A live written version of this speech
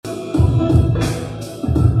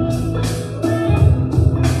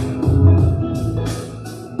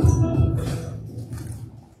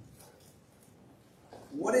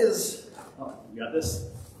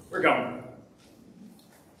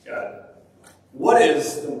What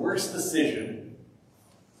is the worst decision,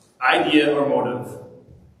 idea, or motive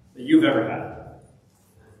that you've ever had?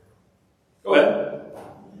 Go ahead.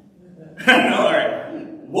 No, all right.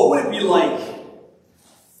 What would it be like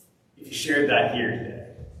if you shared that here today?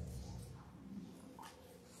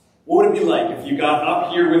 What would it be like if you got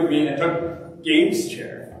up here with me and took Gabe's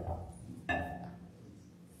chair?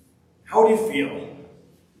 How would you feel?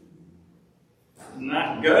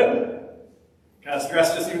 Not good? Kind of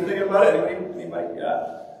stressed just even thinking about it? Anybody?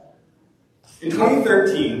 Yeah. In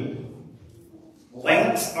 2013,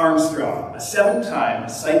 Lance Armstrong, a 7-time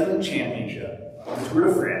cycling championship of the Tour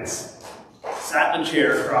de France, sat in a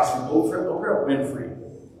chair across from Oprah Winfrey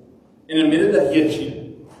and admitted that he had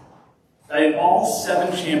cheated. That in all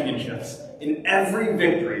 7 championships, in every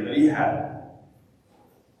victory that he had,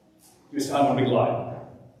 he was telling one big lie.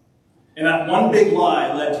 And that one big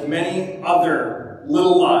lie led to many other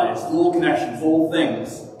little lies, little connections, little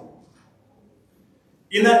things.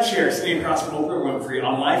 In that chair, sitting across from Oprah Winfrey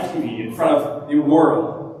on live TV in front of the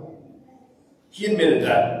world, he admitted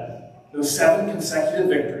that those 7 consecutive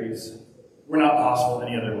victories were not possible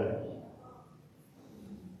any other way.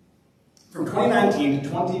 From 2019 to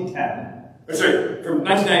 2010, from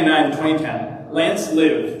 1999 to 2010, Lance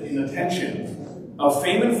lived in the tension of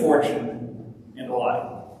fame and fortune and a lie.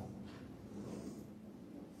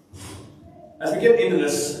 As we get into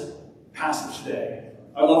this passage today,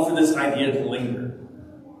 I'd love for this idea to linger.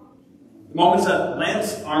 The moments that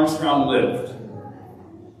Lance Armstrong lived,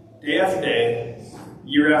 day after day,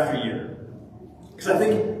 year after year. Because I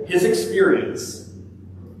think his experience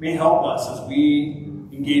may help us as we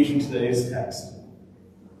engage in today's text.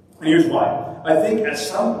 And here's why. I think at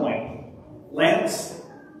some point, Lance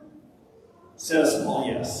said a small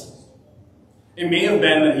yes. It may have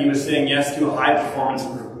been that he was saying yes to a high-performance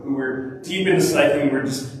group who were deep into cycling, who were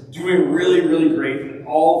just doing really, really great at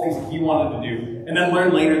all the things that he wanted to do, and then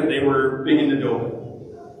learned later that they were big into doping.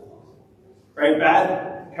 Right?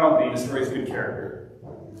 Bad company destroys good character.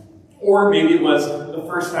 Or maybe it was the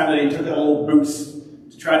first time that he took that little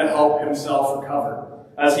boost to try to help himself recover,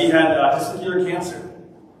 as he had testicular cancer.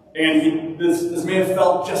 And this may have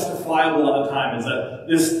felt justifiable at the time, is that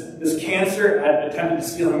this cancer had attempted to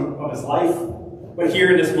steal him of his life, but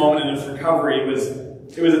here in this moment in his recovery, it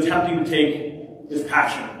was attempting to take his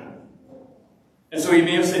passion. And so he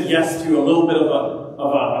may have said yes to a little bit of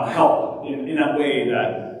a help in that way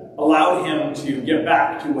that allowed him to get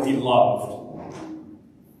back to what he loved.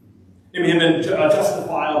 It may have been a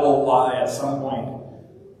justifiable lie at some point.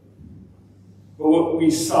 But what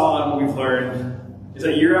we saw and what we've learned is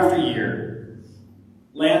that year after year,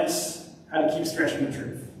 Lance had to keep stretching the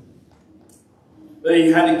truth. That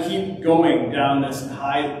he had to keep going down this and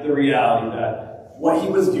hide the reality that what he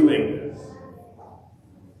was doing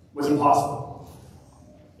was impossible.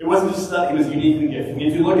 It wasn't just that he was uniquely gifted. I mean,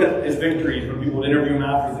 if you look at his victories, when people would interview him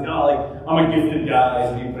after, he's like, oh, like, I'm a gifted guy,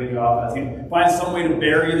 as he's putting it off as. He'd find some way to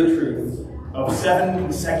bury the truth of 7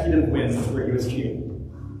 consecutive wins where he was cheating.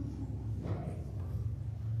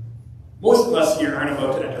 Most of us here aren't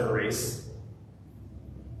about to enter a race.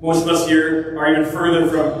 Most of us here are even further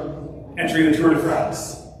from entering the Tour de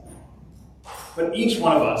France. But each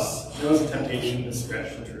one of us knows the temptation to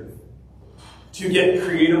stretch the truth. To get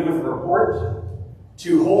creative with a report,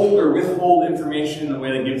 to hold or withhold information in a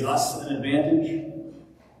way that gives us an advantage.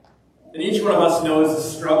 And each one of us knows the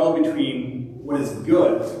struggle between what is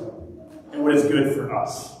good and what is good for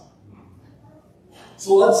us.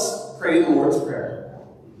 So let's pray the Lord's Prayer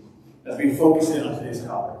as we focus in on today's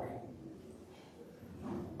topic.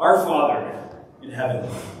 Our Father in heaven,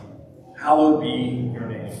 hallowed be your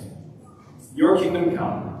name. Your kingdom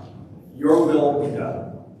come, your will be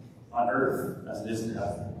done, on earth as it is in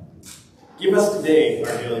heaven. Give us today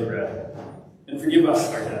our daily bread, and forgive us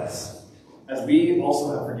our debts, as we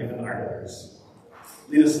also have forgiven our debtors.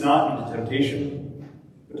 Lead us not into temptation,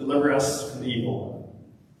 but deliver us from the evil one.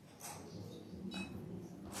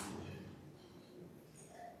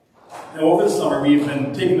 Now, over the summer, we've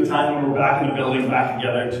been taking the time when we're back in the building, back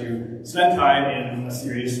together, to spend time in a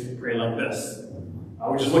series, Pray Like This,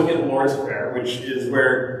 which is looking at the Lord's Prayer, which is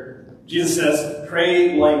where Jesus says,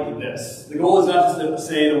 pray like this. The goal is not just to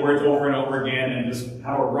say the words over and over again and just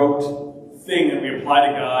have a rote thing that we apply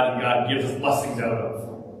to God and God gives us blessings out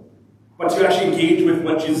of, but to actually engage with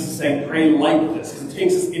what Jesus is saying, pray like this, because it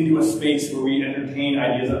takes us into a space where we entertain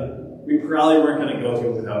ideas that we probably weren't going to go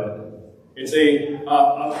to without it. It's a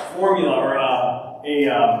formula or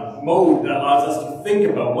a mode that allows us to think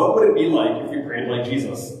about what would it be like if we prayed like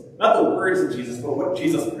Jesus. Not the words of Jesus, but what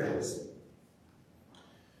Jesus prays.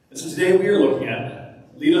 And so today we are looking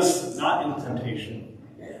at, lead us not into temptation,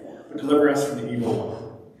 but deliver us from the evil one.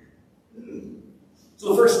 So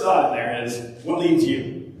the first thought in there is, what leads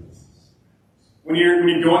you? When you're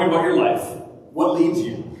going about your life, what leads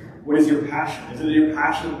you? What is your passion? Is it your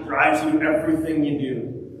passion that drives you to everything you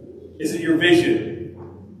do? Is it your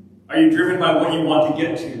vision? Are you driven by what you want to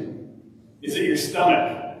get to? Is it your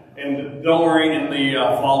stomach? And don't worry, in the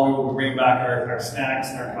fall we will bring back our snacks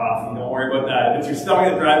and our coffee. Don't worry about that. If it's your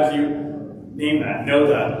stomach that drives you, name that, know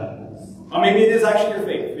that. Or maybe it is actually your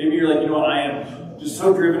faith. Maybe you're like, I am just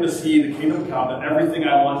so driven to see the kingdom come that everything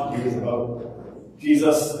I want to do is about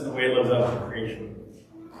Jesus and the way he lives out in creation.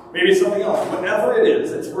 Maybe it's something else. Whatever it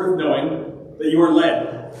is, it's worth knowing that you are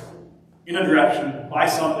led in a direction by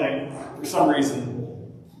something for some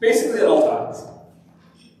reason, basically at all times.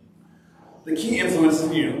 The key influence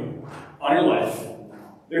in you on your life,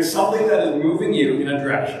 there's something that is moving you in a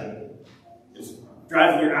direction. It's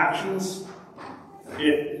driving your actions,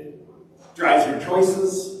 it drives your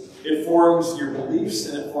choices, it forms your beliefs,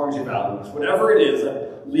 and it forms your values. Whatever it is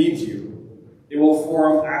that leads you, it will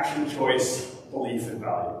form action, choice, belief, and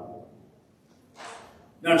value.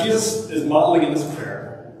 Now, Jesus is modeling in this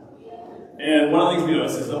prayer, and one of the things we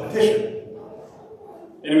notice is a petition.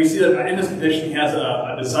 And we see that in this petition, he has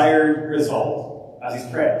a desired result as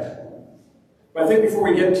he's praying. But I think before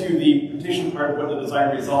we get to the petition part of what the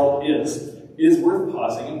desired result is, it is worth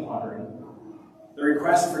pausing and pondering the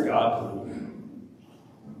request for God to lead.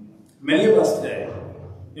 Many of us today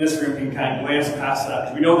in this room can kind of glance past that,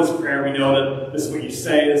 because we know this prayer, we know that this is what you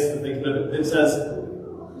say, this is the thing, but it says,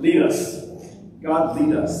 lead us. God,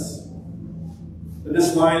 lead us. But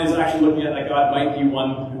this line is actually looking at that God might be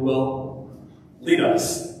one who will lead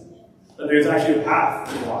us. That there's actually a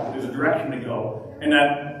path to walk, there's a direction to go, and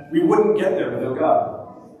that we wouldn't get there without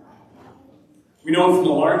God. We know from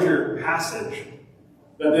the larger passage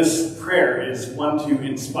that this prayer is one to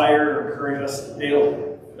inspire or encourage us daily.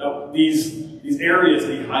 Now, these areas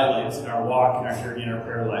that he highlights in our walk, in our journey, in our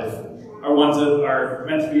prayer life, are ones that are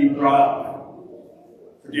meant to be brought up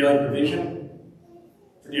for daily provision,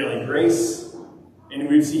 for daily grace, and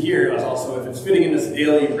we see here as also if it's fitting in this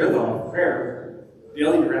daily rhythm of prayer,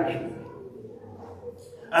 daily direction.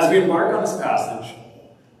 As we embark on this passage,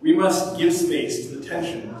 we must give space to the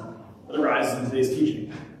tension that arises in today's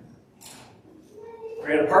teaching.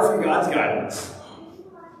 Right? Apart from God's guidance,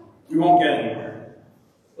 we won't get anywhere.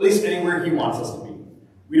 At least anywhere he wants us to be.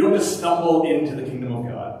 We don't just stumble into the kingdom of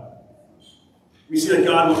God. We see that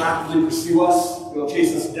God will actively pursue us. He will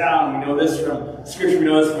chase us down. We know this from Scripture. We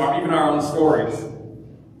know this from even our own stories.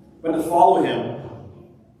 But to follow him,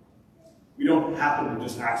 we don't happen to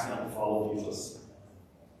just accidentally follow Jesus.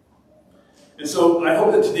 And so I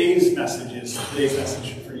hope that today's message is today's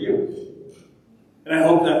message for you. And I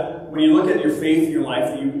hope that when you look at your faith in your life,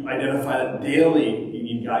 that you identify that daily you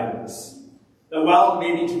need guidance. That while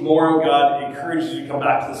maybe tomorrow God encourages you to come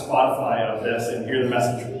back to the Spotify of this and hear the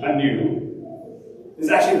message anew, there's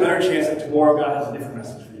actually a better chance that tomorrow God has a different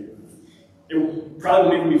message for you. It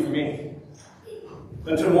probably won't even be for me.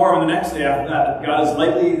 But tomorrow and the next day after that, God is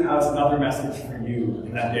likely has another message for you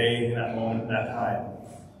in that day, in that moment, in that time.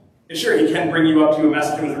 And sure, he can bring you up to a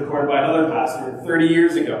message that was recorded by another pastor 30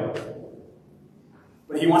 years ago.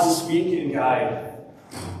 But he wants to speak and guide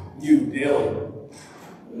you daily.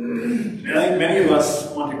 And I think many of us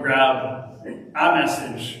want to grab a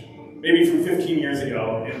message, maybe from 15 years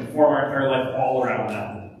ago, and form our entire life all around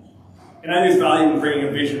that. And I think there's value in bringing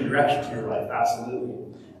a vision and direction to your life,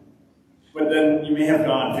 absolutely. But then you may have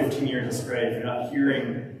gone 15 years astray if you're not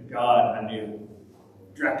hearing God anew,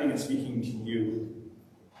 directing and speaking to you.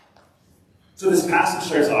 So this passage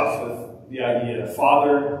starts off with the idea,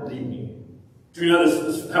 Father, lead me. Do you know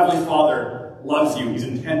this Heavenly Father loves you. He's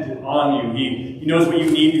intent on you. He knows what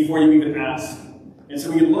you need before you even ask. And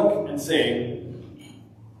so we can look and say,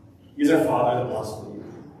 He's our Father that wants to lead.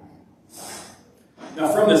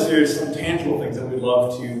 Now from this, there's some tangible things that we'd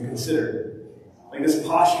love to consider. Like this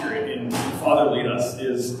posture in Father lead us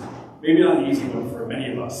is maybe not an easy one for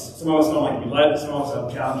many of us. Some of us don't like to be led. Some of us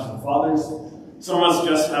have challenges with fathers. Some of us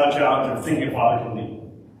just have a challenge of thinking a father can lead.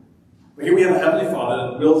 But here we have a Heavenly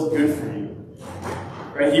Father that wills good for you.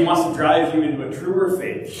 Right? He wants to drive you into a truer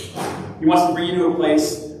faith. He wants to bring you to a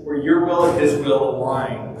place where your will and His will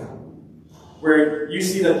align. Where you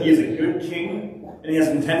see that He is a good king, and He has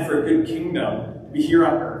intent for a good kingdom to be here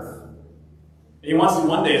on earth. And He wants to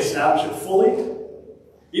one day establish it fully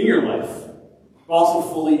in your life, but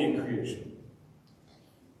also fully in creation.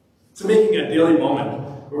 So making a daily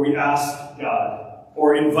moment where we ask God,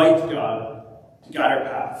 or invite God to guide our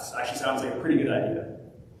paths, actually sounds like a pretty good idea.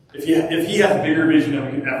 If he has a bigger vision than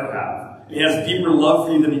we could ever have, and He has a deeper love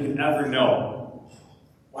for you than you could ever know,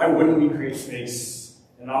 why wouldn't we create space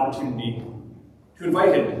and opportunity to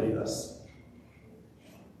invite Him to lead us?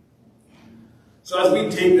 So as we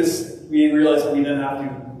take this, we realize that we then have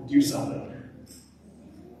to do something.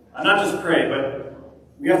 Not just pray, but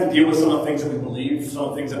we have to deal with some of the things that we believe, some of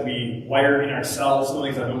the things that we wire in ourselves, some of the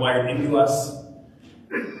things that have been wired into us.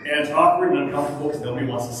 And it's awkward and uncomfortable because nobody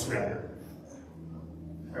wants to surrender.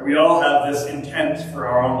 We all have this intent for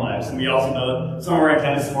our own lives, and we also know that some of our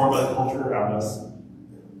intent is formed by the culture around us.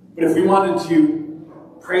 But if we wanted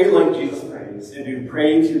to pray like Jesus prays, and to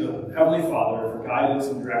pray to the Heavenly Father for guidance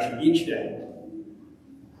and direction each day,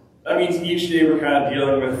 that means each day we're kind of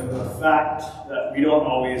dealing with the fact that we don't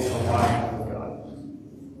always align with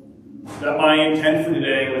God. That my intent for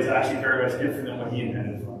today was actually very much different than what He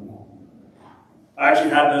intended for me. I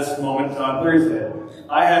actually had this moment on Thursday.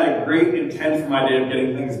 I had a great intent for my day of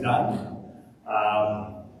getting things done.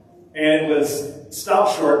 And it was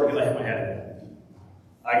stopped short because I hit my head again.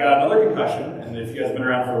 I got another concussion, and if you guys have been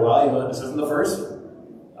around for a while, you know that this isn't the first.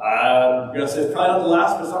 I'm going to say it's probably not the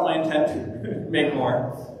last, but it's not my intent to make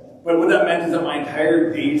more. But what that meant is that my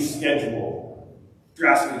entire day's schedule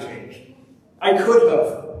drastically changed. I could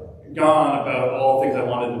have gone about all the things I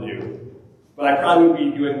wanted to do, but I probably would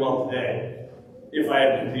be doing well today if I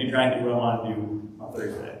had continued trying to do what I wanted to do on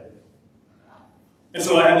Thursday. And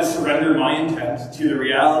so I had to surrender my intent to the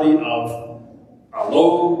reality of a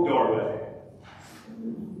low doorway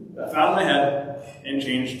that found my head and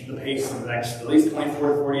changed the pace of the next at least 24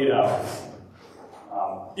 to 48 hours.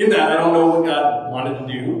 In that, I don't know what God wanted to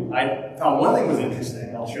do. I found one thing was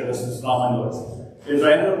interesting. I'll share this. This is not my notes. Is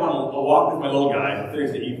I ended up on a walk with my little guy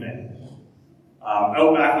Thursday evening.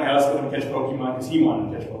 Out back in my house, going to catch Pokemon because he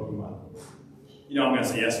wanted to catch Pokemon. You know I'm going to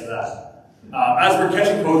say yes to that. As we're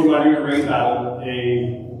catching Pokemon during a raid battle,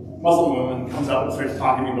 a Muslim woman comes up and starts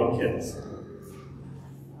talking to me about kids.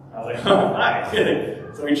 I was like, hi.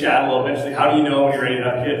 So we chat a little bit. She's like, how do you know when you're ready to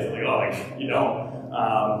have kids? I'm like, oh, like, you don't.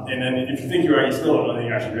 And then if you think you are, you still don't know that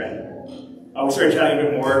you're actually ready. We started chatting a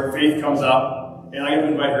bit more. Faith comes up, and I get to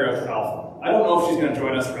invite her out for Alpha. I don't know if she's going to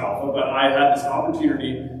join us for Alpha, but I had this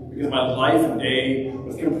opportunity because my life and day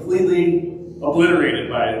was completely obliterated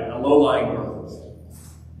by a low-lying doorpost.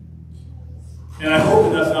 And I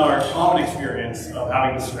hope that that's not our common experience of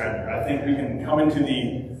having to surrender. I think we can come into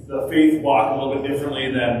the faith walk a little bit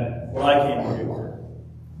differently than what I came to do.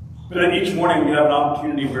 But then each morning we have an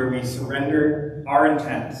opportunity where we surrender our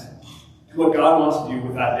intent to what God wants to do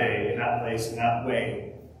with that day, in that place, in that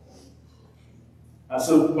way.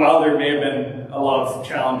 So while there may have been a lot of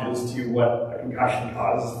challenges to what a concussion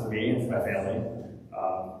causes for me and for my family,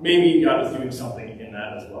 maybe God is doing something in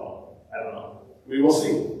that as well. I don't know. We will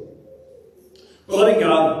see. But letting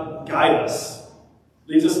God guide us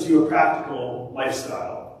leads us to a practical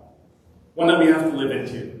lifestyle, one that we have to live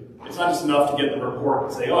into. It's not just enough to get the report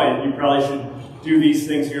and say, oh, you probably should do these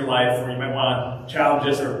things in your life, or you might want to challenge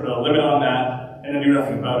this or put a limit on that, and then do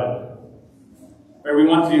nothing about it. Right? We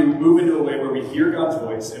want to move into a way where we hear God's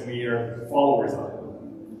voice and we are followers of it.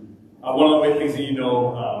 One of the things that you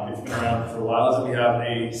know, if you've been around for a while, is that we have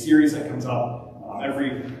a series that comes up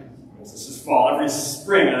every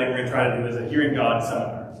spring. I think we're going to try to do is a Hearing God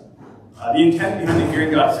seminar. The intent behind the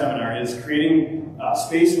Hearing God seminar is creating a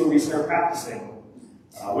space where we start practicing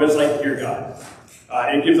what it's like to hear God.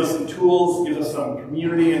 It gives us some tools, gives us some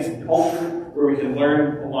community and some culture where we can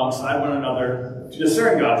learn alongside one another to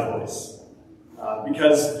discern God's voice.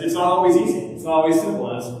 Because it's not always easy. It's not always simple.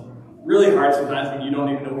 And it's really hard sometimes when you don't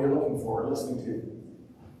even know what you're looking for or listening to.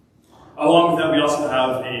 Along with that, we also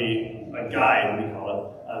have a guide, we call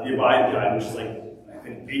it, the Abide Guide, which is I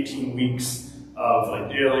think 18 weeks of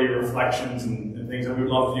daily reflections and things that we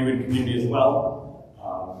would love to do in community as well.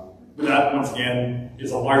 But that, once again,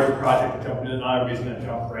 is a larger project to jump into, not everybody's going to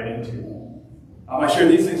jump right into. I share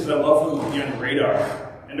these things because I love for them to be on the radar,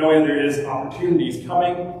 and knowing there is opportunities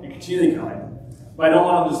coming and continually coming. But I don't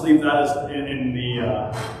want to just leave that as in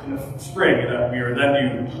the spring, that we are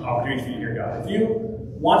then do opportunities for you to hear God. If you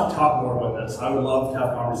want to talk more about this, I would love to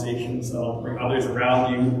have conversations. I'll bring others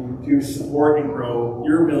around you to support and grow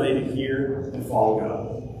your ability to hear and follow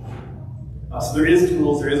God. So there is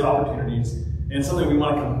tools, there is opportunities, and it's something we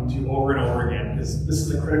want to come to over and over again, because this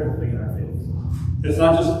is a critical thing in our faith. It's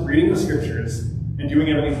not just reading the scriptures and doing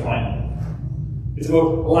everything blindly. It's about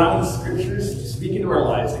allowing the scriptures to speak into our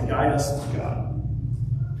lives and guide us to God.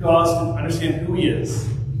 To allow us to understand who He is,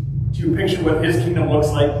 to picture what His kingdom looks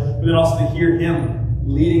like, but then also to hear Him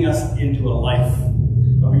leading us into a life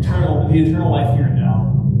of the eternal life here and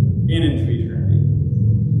now, and into eternity.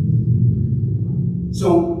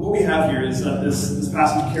 So what we have here is that this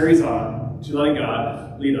passage carries on to letting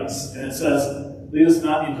God lead us. And it says, lead us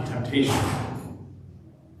not into temptation.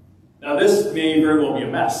 Now this may very well be a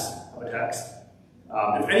mess of a text.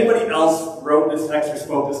 If anybody else wrote this text or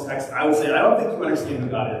spoke this text, I would say, I don't think you understand who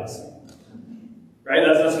God is. Right?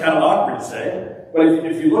 That's kind of awkward to say. But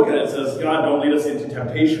if you look at it, it says, God, don't lead us into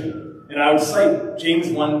temptation. And I would cite James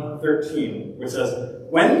 1:13, which says,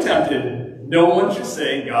 when tempted, no one should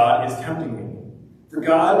say, God is tempting me. For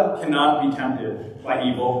God cannot be tempted by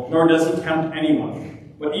evil, nor does he tempt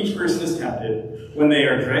anyone. But each person is tempted when they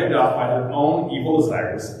are dragged off by their own evil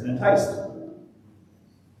desires and enticed.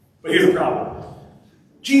 But here's the problem.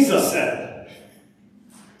 Jesus said it.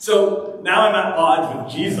 So now I'm at odds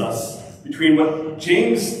with Jesus between what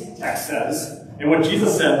James' text says and what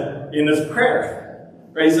Jesus said in this prayer.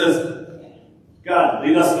 Right? He says, God,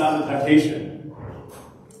 lead us not into temptation.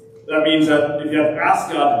 That means that if you have to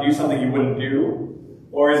ask God to do something you wouldn't do,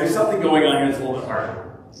 or is there something going on here that's a little bit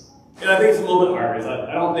harder? And I think it's a little bit harder.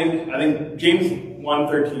 I think James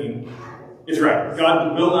 1:13 is right.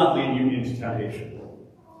 God will not lead you into temptation.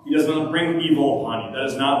 He does not bring evil upon you. That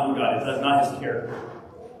is not who God is. That is not his character.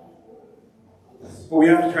 But we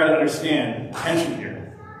have to try to understand tension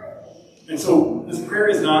here. And so this prayer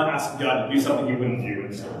is not asking God to do something you wouldn't do.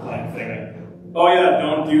 It's sort of like saying, oh yeah,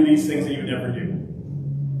 don't do these things that you would never do.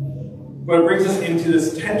 But it brings us into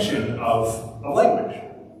this tension of language.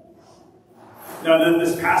 Now,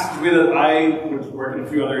 this passage, the way that I would work and a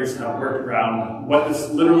few others have worked around what this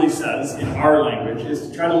literally says in our language is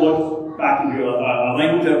to try to look back into a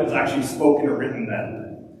language that was actually spoken or written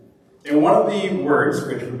then. And one of the words,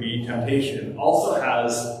 which would be temptation, also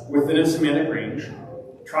has within its semantic range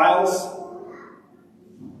trials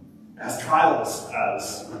as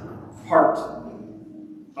part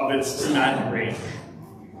of its semantic range.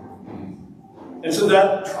 And so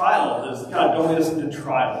that trial is, God, don't lead us into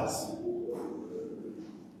trials,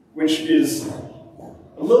 which is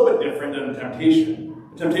a little bit different than temptation.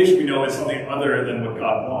 The temptation we know is something other than what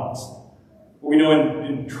God wants. What we know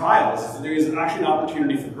in trials is that there is actually an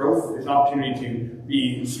opportunity for growth. There's an opportunity to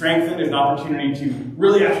be strengthened. There's an opportunity to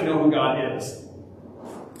really actually know who God is.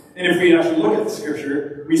 And if we actually look at the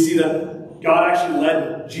scripture, we see that God actually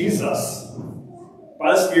led Jesus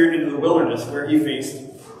by the Spirit into the wilderness where he faced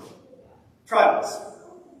trials.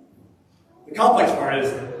 The complex part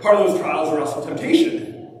is part of those trials are also temptation.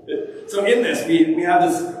 So in this, we have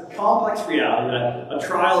this complex reality that a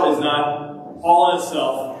trial is not all in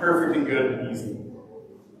itself perfect and good and easy.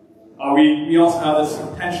 We also have this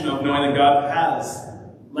tension of knowing that God has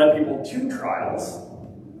led people to trials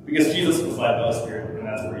because Jesus was led by the Spirit, and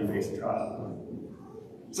that's where he faced a trial.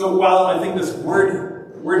 So while I think this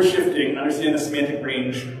word shifting, understanding the semantic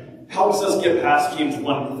range, helps us get past James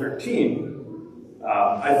 1:13,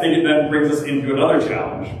 I think it then brings us into another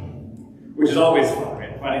challenge, which is always fun,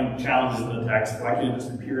 right? Finding challenges in the text. Why can't it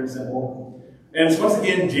just be pure and simple? And it's once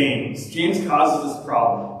again James. James causes this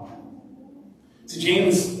problem. So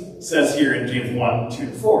James says here in James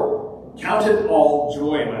 1:2-4, count it all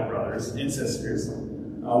joy, my brothers and sisters,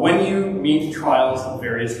 when you meet trials of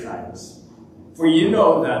various kinds. For you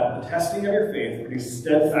know that the testing of your faith produces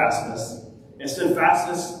steadfastness, and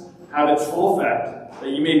steadfastness have its full effect, that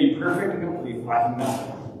you may be perfect and complete, lacking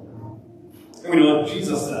nothing. And we know that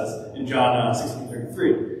Jesus says in John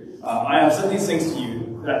 16:33, I have said these things to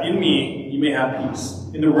you, that in me you may have peace.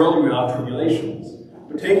 In the world you will have tribulations.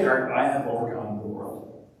 But take heart, I have overcome the world.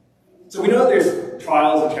 So we know that there's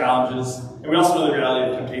trials and challenges, and we also know the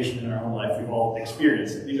reality of temptation in our own life. We've all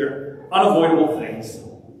experienced it. These are unavoidable things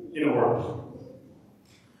in the world.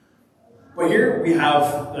 But here we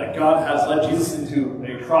have that God has led Jesus into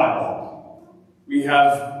a trial. We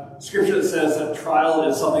have scripture that says that trial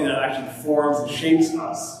is something that actually forms and shapes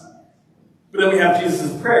us. But then we have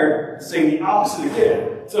Jesus' prayer saying the opposite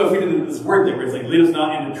again. So if we did this word thing where it's like, lead us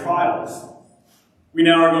not into trials, we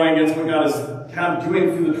now are going against what God is kind of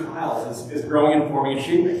doing through the trials, is growing and forming and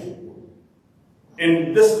shaping.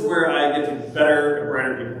 And this is where I get to better and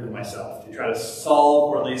brighter people than myself, to try to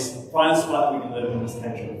solve or at least find a spot that we can live in this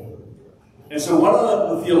tension. And so one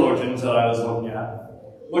of the theologians that I was looking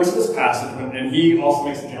at looks at this passage, and he also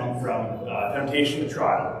makes a jump from temptation to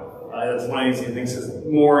trial. That's one of these he thinks is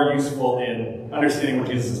more useful in understanding what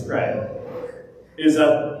Jesus is praying. Is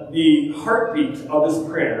that the heartbeat of this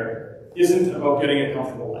prayer isn't about getting a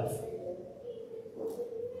comfortable life.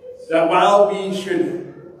 That while we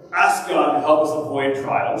should ask God to help us avoid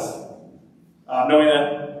trials, knowing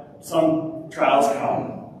that some trials come,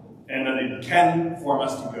 and that they can form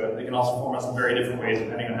us to good, they can also form us in very different ways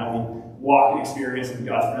depending on how we walk and experience in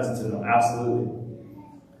God's presence in them, absolutely.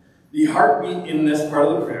 The heartbeat in this part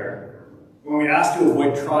of the prayer, when we ask to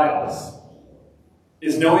avoid trials,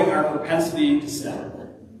 is knowing our propensity to sin.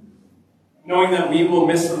 Knowing that we will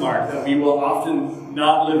miss the mark, that we will often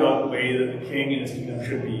not live out the way that the king and his kingdom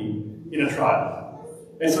should be in a trial.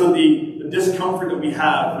 And so the discomfort that we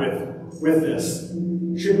have with this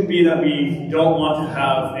shouldn't be that we don't want to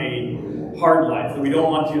have a hard life, that we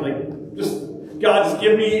don't want to, God, just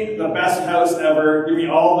give me the best house ever, give me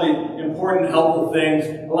all the important, helpful things,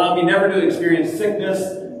 allow me never to experience sickness,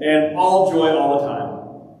 and all joy all the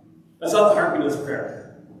time. That's not the heartbeat of this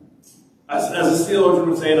prayer. As a theologian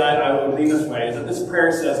would say, and I would lean this way, is that this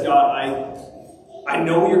prayer says, God, I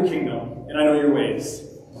know your kingdom, and I know your ways.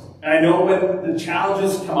 And I know when the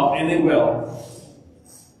challenges come up, and they will,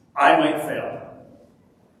 I might fail.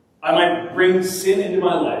 I might bring sin into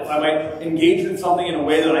my life. I might engage in something in a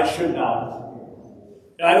way that I should not.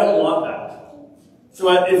 And I don't want that. So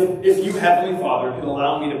if you, Heavenly Father, can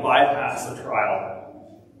allow me to bypass a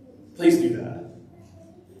trial, please do that.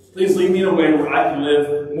 Please lead me in a way where I can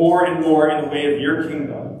live more and more in the way of your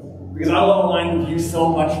kingdom. Because I want to align with you so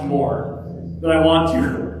much more that I want to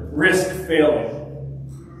risk failing.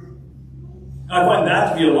 And I find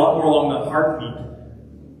that to be a lot more along the heartbeat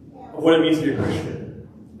of what it means to be a Christian.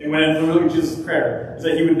 And when we look at Jesus' prayer, is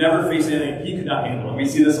that he would never face anything he could not handle. And we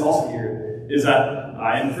see this also here, is that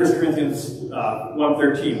in 1 Corinthians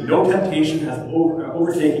 1:13, no temptation has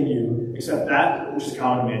overtaken you except that which is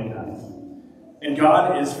common to mankind. And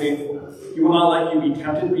God is faithful. He will not let you be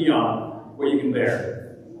tempted beyond what you can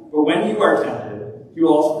bear. But when you are tempted, he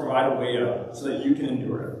will also provide a way out so that you can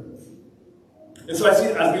endure it. And so I see,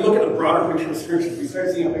 as we look at the broader picture of Scripture, we start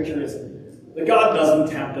seeing a picture that God doesn't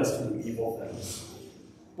tempt us to do evil things.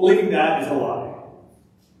 Believing that is a lie.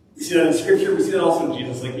 We see that in Scripture, we see that also in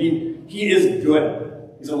Jesus. He is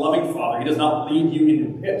good. He's a loving Father. He does not lead you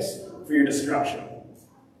into pits for your destruction.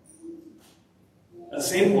 At the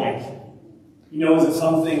same point, he knows that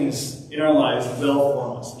some things in our lives will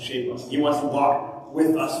form us and shape us. He wants to walk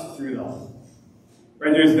with us through them.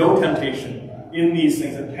 Right? There is no temptation in these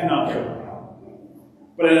things that cannot be overcome.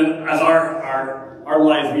 But as our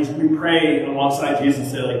lives, we pray alongside Jesus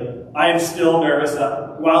and say, I am still nervous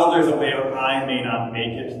that while there's a way out, I may not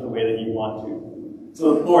make it the way that you want to.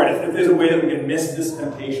 So, Lord, if there's a way that we can miss this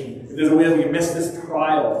temptation, if there's a way that we can miss this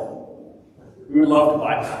trial, we would love to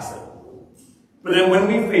bypass it. But then when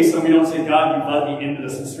we face them, we don't say, God, you led me into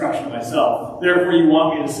this destruction myself. Therefore, you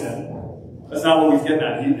want me to sin. That's not what we get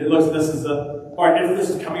at. It looks at this as all right, if this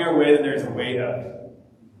is coming our way, then there's a way out.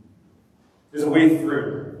 There's a way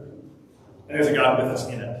through. And there's a God with us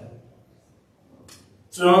in it.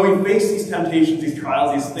 So when we face these temptations, these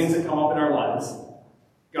trials, these things that come up in our lives,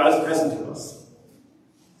 God is present to us.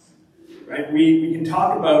 Right? We can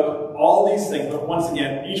talk about all these things, but once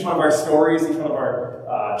again, each one of our stories, each one of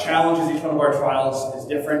our challenges, each one of our trials is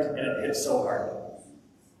different, and it hits so hard.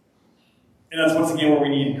 And that's once again where we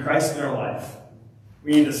need Christ in our life.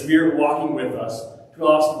 We need the Spirit walking with us to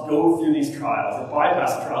allow us to go through these trials, to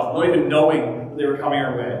bypass the trials, not even knowing that they were coming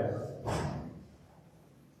our way.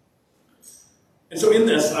 And so in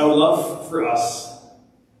this, I would love for us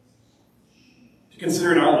to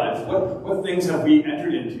consider in our lives, what things have we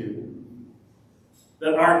entered into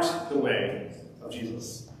that aren't the way of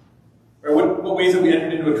Jesus? Or what ways have we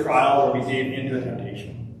entered into a trial or we gave into a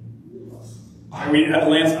temptation? And we had the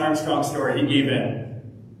Lance Armstrong story, he gave in.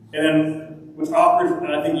 And then what's awkward,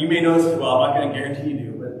 and I think you may know this as well, I'm not going to guarantee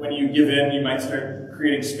you do, but when you give in, you might start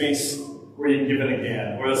creating space where you can give in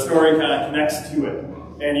again, or the story kind of connects to it.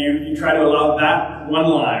 And you try to allow that one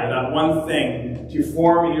line or that one thing to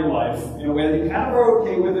form in your life in a way that you kind of are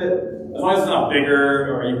okay with it, as long as it's not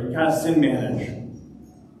bigger, or you can kind of sin manage.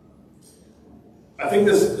 I think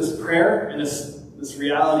this prayer and this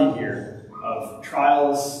reality here of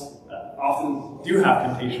trials that often do have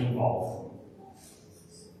temptation involved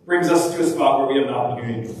brings us to a spot where we have an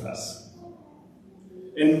opportunity to confess.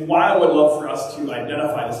 And why I would love for us to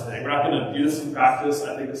identify this today, we're not going to do this in practice.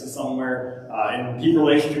 I think this is somewhere in deep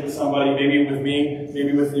relationship with somebody, maybe with me,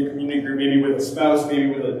 maybe with your community group, maybe with a spouse, maybe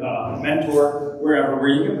with a mentor, wherever, where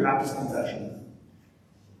you can practice confession.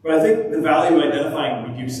 But I think the value of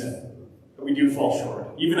identifying we do sin. We do fall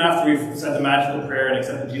short. Even after we've said the magical prayer and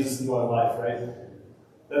accepted Jesus into our life, right?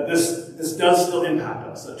 That this does still impact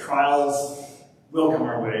us. That trials will come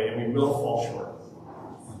our way and we will fall short.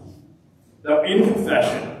 Now, in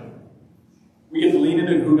confession, we get to lean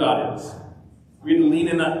into who God is. We get to lean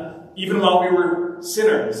in that even while we were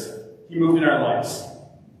sinners, He moved in our lives.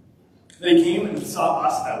 That He came and sought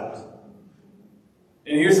us out.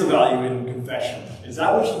 And here's the value in confession. Is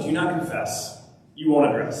that which you do not confess, you won't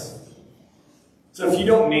address. So if you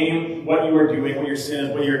don't name what you are doing, what your sin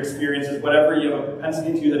is, what your experience is, whatever you have a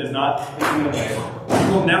propensity to that is not taking away,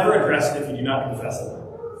 you will never address it if you do not confess it.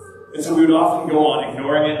 And so we would often go on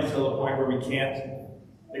ignoring it until the point where we can't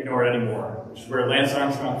ignore it anymore, which is where Lance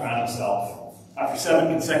Armstrong found himself after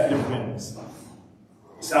 7 consecutive wins.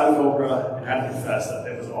 he sat with Oprah and had to confess that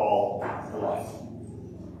it was all a lie.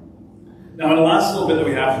 Now, in the last little bit that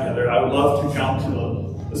we have together, I would love to jump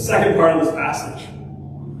to the second part of this passage.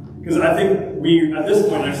 Because I think we, at this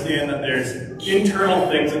point, understand that there's internal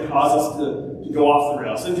things that cause us to go off the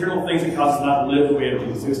rails. Internal things that cause us not to live the way of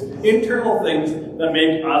Jesus. There's internal things that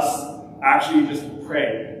make us actually just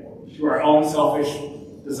prey to our own selfish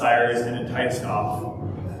desires and enticed off.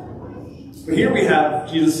 But here we have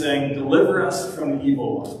Jesus saying, deliver us from the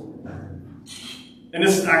evil one. And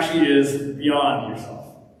this actually is beyond yourself.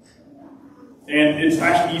 And it's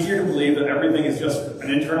actually easier to believe that everything is just an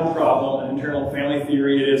internal problem, an internal family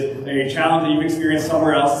theory. It is a challenge that you've experienced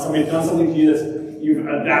somewhere else. Somebody's done something to you that you've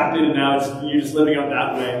adapted, and now you're just living out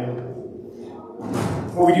that way.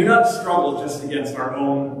 But we do not struggle just against our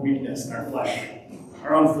own weakness and our flesh,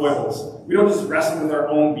 our own foibles. We don't just wrestle with our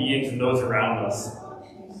own beings and those around us.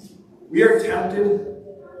 We are tempted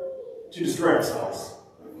to destroy ourselves.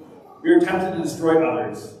 We are tempted to destroy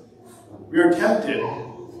others. We are tempted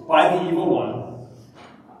by the evil one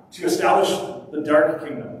to establish the dark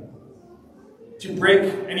kingdom, to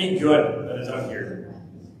break any good that is out here,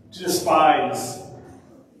 to despise,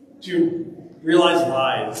 to realize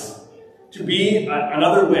lies, to be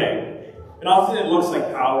another way. And often it looks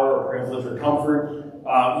like power or privilege or comfort.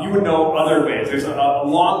 You would know other ways. There's a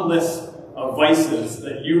long list of vices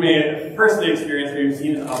that you may personally experience or you've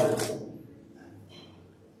seen in others.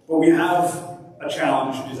 But we have a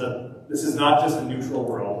challenge, which is that this is not just a neutral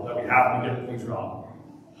world that we happen to get things wrong.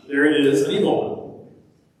 There is an evil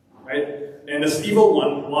one, right? And this evil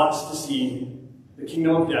one wants to see the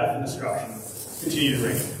kingdom of death and destruction continue to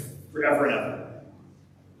reign forever and ever.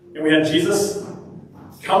 And we had Jesus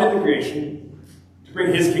come into creation to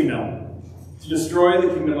bring his kingdom, to destroy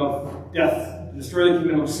the kingdom of death, to destroy the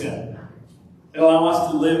kingdom of sin, and allow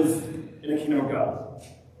us to live in the kingdom of God.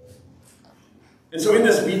 And so in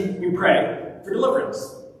this, we pray for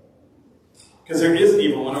deliverance. Because there is an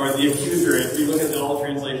evil one, or the accuser. If you look at all the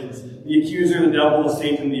translations, the accuser, the devil, the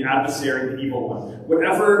Satan, the adversary, the evil one.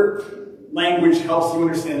 Whatever language helps you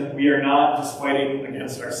understand that we are not just fighting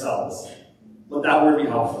against ourselves. Let that word be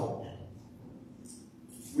helpful.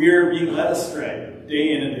 We are being led astray,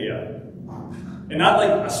 day in and day out. And not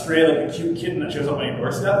like astray like a cute kitten that shows up on your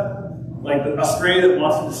doorstep. Like the astray that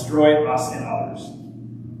wants to destroy us and others.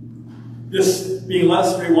 This being led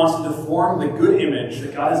astray wants to deform the good image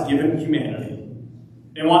that God has given humanity.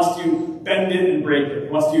 And wants to bend it and break it.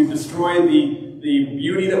 It wants to destroy the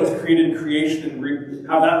beauty that was created in creation and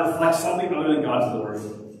have that reflect something other than God's glory.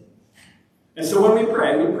 And so when we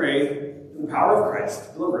pray for the power of Christ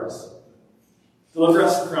to deliver us. Deliver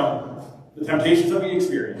us from the temptations that we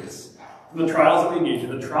experience, from the trials that we engage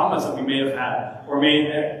in, the traumas that we may have had, or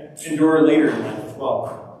may endure later in life as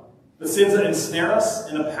well. The sins that ensnare us,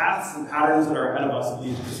 and the paths and patterns that are ahead of us that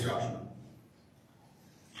lead to destruction.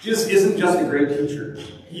 Jesus isn't just a great teacher.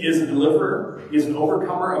 He is a deliverer. He is an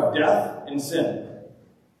overcomer of death and sin.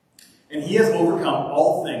 And he has overcome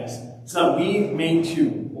all things so that we may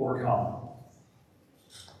too overcome.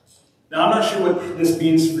 Now, I'm not sure what this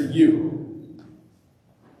means for you,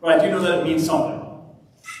 but I do know that it means something.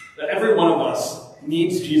 That every one of us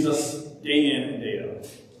needs Jesus day in and day out.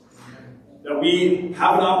 That we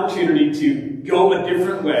have an opportunity to go a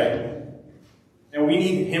different way. And we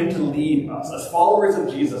need him to lead us. As followers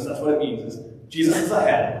of Jesus, that's what it means. Is Jesus is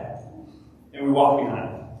ahead, and we walk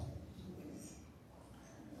behind.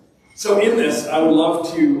 So in this, I would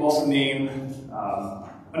love to also name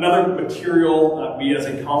another material that we as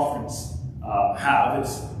a conference have.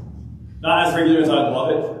 It's not as regular as I'd love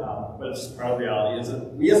it, but it's part of reality. Is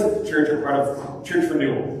that we as a church are part of Church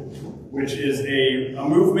Renewal, which is a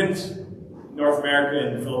movement in North America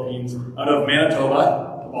and the Philippines, out of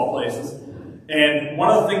Manitoba, of all places. And one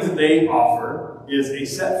of the things that they offer is a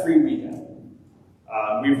set-free weekend.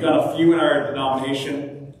 We've done a few in our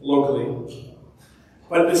denomination locally.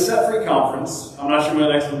 But this set-free conference, I'm not sure when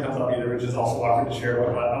the next one comes up either, which is also awkward to share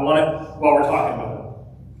about, but I want it while we're talking about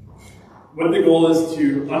it. What the goal is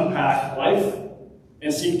to unpack life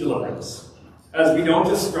and seek deliverance. As we don't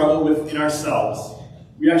just struggle within ourselves,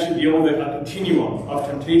 we actually deal with a continuum of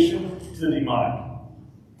temptation to the demonic.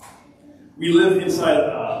 We live inside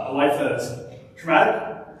a life that is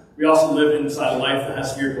traumatic. We also live inside a life that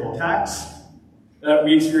has spiritual attacks. That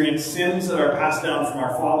we experience sins that are passed down from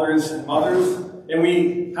our fathers and mothers. And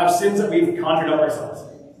we have sins that we've conjured up ourselves.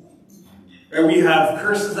 And we have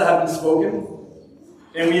curses that have been spoken.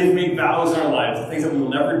 And we have made vows in our lives of things that we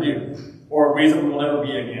will never do. Or ways that we will never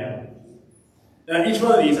be again. And each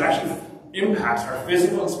one of these actually impacts our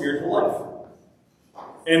physical and spiritual life.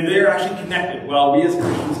 And they're actually connected. Well, we as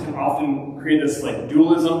Christians can often create this like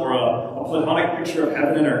dualism or a a platonic picture of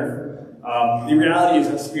heaven and earth, the reality is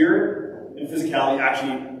that spirit and physicality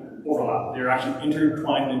actually overlap. They're actually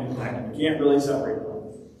intertwined and interconnected. You can't really separate them.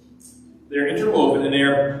 They're interwoven, and they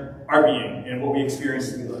are our being and what we experience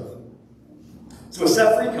as we live. So a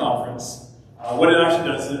set-free conference, what it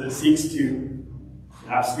actually does is it seeks to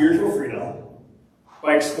have spiritual freedom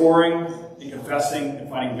by exploring and confessing and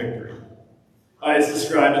finding victory. It's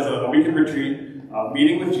described as a weekend retreat,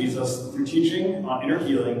 meeting with Jesus through teaching on inner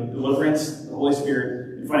healing, deliverance, the Holy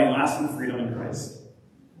Spirit, and finding lasting freedom in Christ.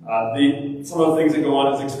 Some of the things that go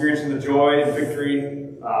on is experiencing the joy and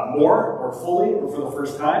victory more or fully or for the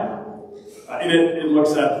first time. In it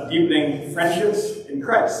looks at deepening friendships in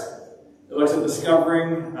Christ. It looks at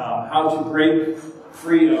discovering how to break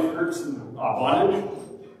free of hurts and bondage,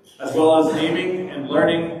 as well as naming and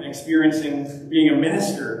learning and experiencing being a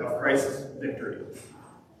minister of Christ's victory.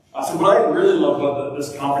 So what I really love about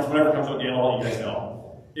this conference, whenever it comes out, Dan, I'll let you guys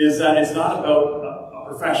know, is that it's not about a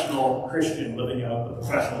professional Christian living out the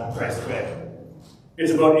professional Christ way.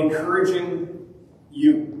 It's about encouraging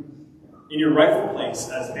you in your rightful place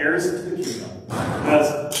as heirs into the kingdom,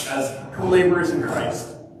 as co-laborers in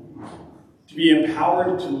Christ, to be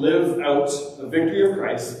empowered to live out the victory of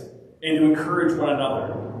Christ and to encourage one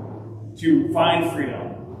another to find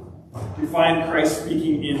freedom, to find Christ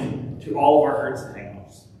speaking into all of our hurts and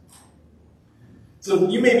hang-ups. So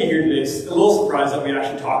you may be here today a little surprised that we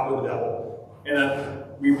actually talk about the devil and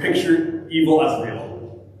that we picture evil as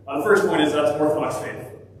real. The first point is that's Orthodox faith.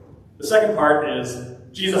 The second part is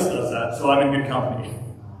Jesus does that, so I'm in good company.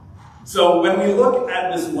 So when we look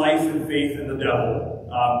at this life and faith in the devil,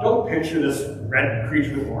 don't picture this red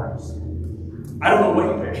creature with horns. I don't know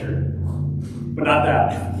what you picture, but not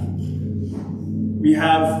that. We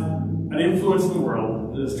have an influence in the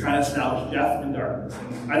world that is trying to establish death and darkness.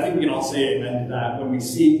 And I think we can all say amen to that when we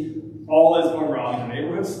see all that is going wrong in the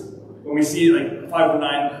neighborhoods, when we see like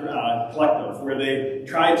 509 Collective, where they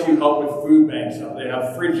try to help with food bank stuff. They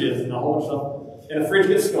have fridges and a whole bunch of stuff, and the fridge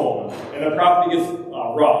gets stolen, and the property gets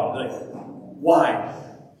robbed. Like, why?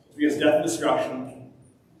 Because death and destruction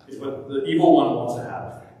is what the evil one wants to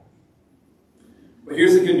have. But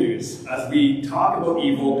here's the good news. As we talk about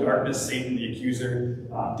evil, darkness, Satan, the accuser,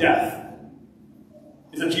 death,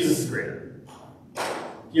 is that Jesus is greater.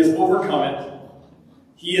 He has overcome it.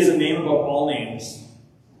 He is a name above all names.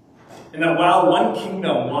 And that while one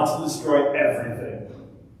kingdom wants to destroy everything,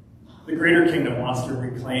 the greater kingdom wants to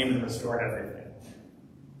reclaim and restore everything.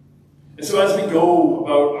 And so as we go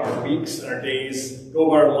about our weeks and our days, go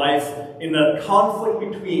about our life in the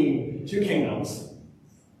conflict between two kingdoms,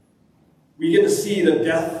 we get to see that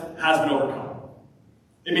death has been overcome.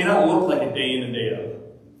 It may not look like it day in and day out.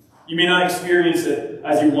 You may not experience it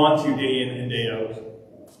as you want to day in and day out.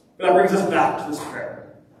 But that brings us back to this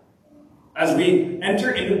prayer. As we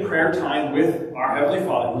enter into prayer time with our Heavenly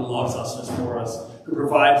Father who loves us and is for us, who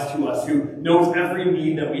provides to us, who knows every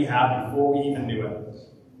need that we have before we even knew it,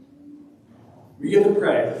 we get to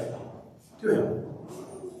pray to Him.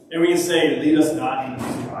 And we can say, lead us not into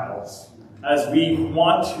these trials. As we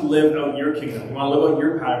want to live out your kingdom, we want to live out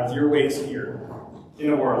your patterns, your ways here in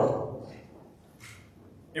the world.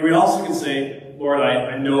 And we also can say, Lord,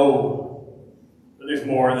 I know that there's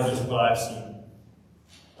more than just what I've seen.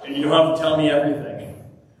 And you don't have to tell me everything.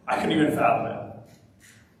 I couldn't even fathom it.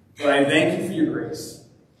 But I thank you for your grace.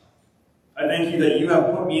 I thank you that you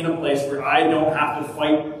have put me in a place where I don't have to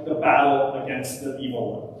fight the battle against the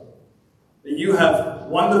evil one. That you have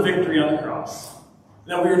won the victory on the cross.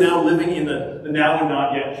 That we are now living in the now and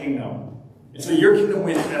not yet kingdom. And so your kingdom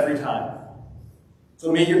wins every time.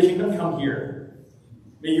 So may your kingdom come here.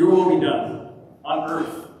 May your will be done on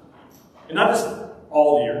earth. And not just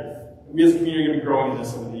all the earth. We as a community are going to be growing in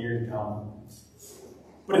this over the years to come.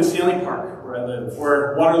 But in Stanley Park, where I live,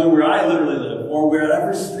 or Waterloo, where I literally live, or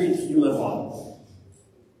wherever street you live on,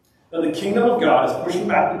 that the kingdom of God is pushing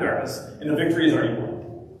back the darkness, and the victory is already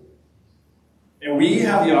won. And we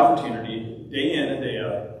have the opportunity, day in and day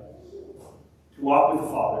out, to walk with the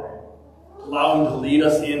Father, to allow Him to lead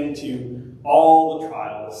us into all the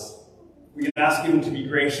trials. We can ask Him to be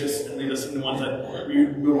gracious and lead us into ones that we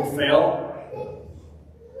will fail.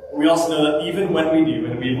 We also know that even when we do,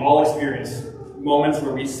 and we've all experienced moments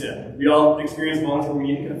where we sin, we all experience moments where we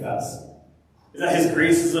need to confess, is that His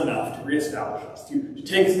grace is enough to reestablish us, to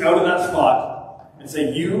take us out of that spot and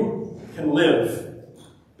say, you can live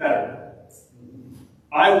better.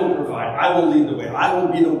 I will provide. I will lead the way. I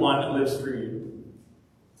will be the one that lives through you.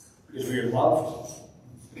 Because we are loved,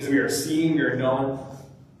 because we are seen, we are known.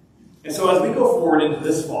 And so as we go forward into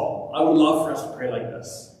this fall, I would love for us to pray like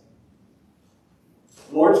this.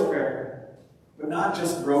 Lord's Prayer, but not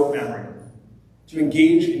just rote memory, to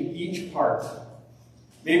engage in each part.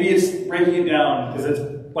 Maybe it's breaking it down because it's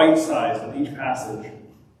bite-sized with each passage.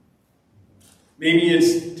 Maybe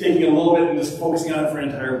it's taking a little bit and just focusing on it for an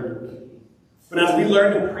entire week. But as we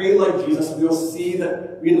learn to pray like Jesus, we will see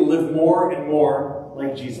that we get to live more and more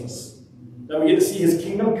like Jesus. That we get to see his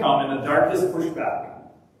kingdom come and the darkness pushed back.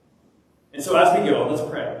 And so as we go, let's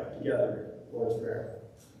pray together. Lord's Prayer.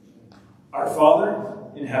 Our Father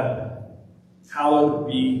in heaven, hallowed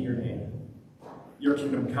be your name. Your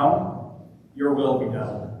kingdom come, your will be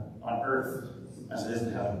done, on earth as it is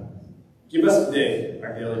in heaven. Give us today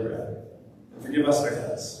our daily bread, and forgive us our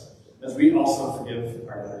debts, as we also forgive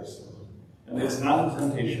our debtors. And lead us not into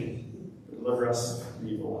temptation, but deliver us from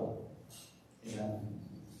the evil one. Amen.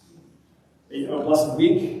 May you have a blessed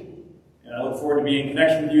week, and I look forward to being in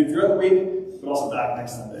connection with you throughout the week, but also back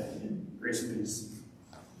next Sunday. Grace and peace.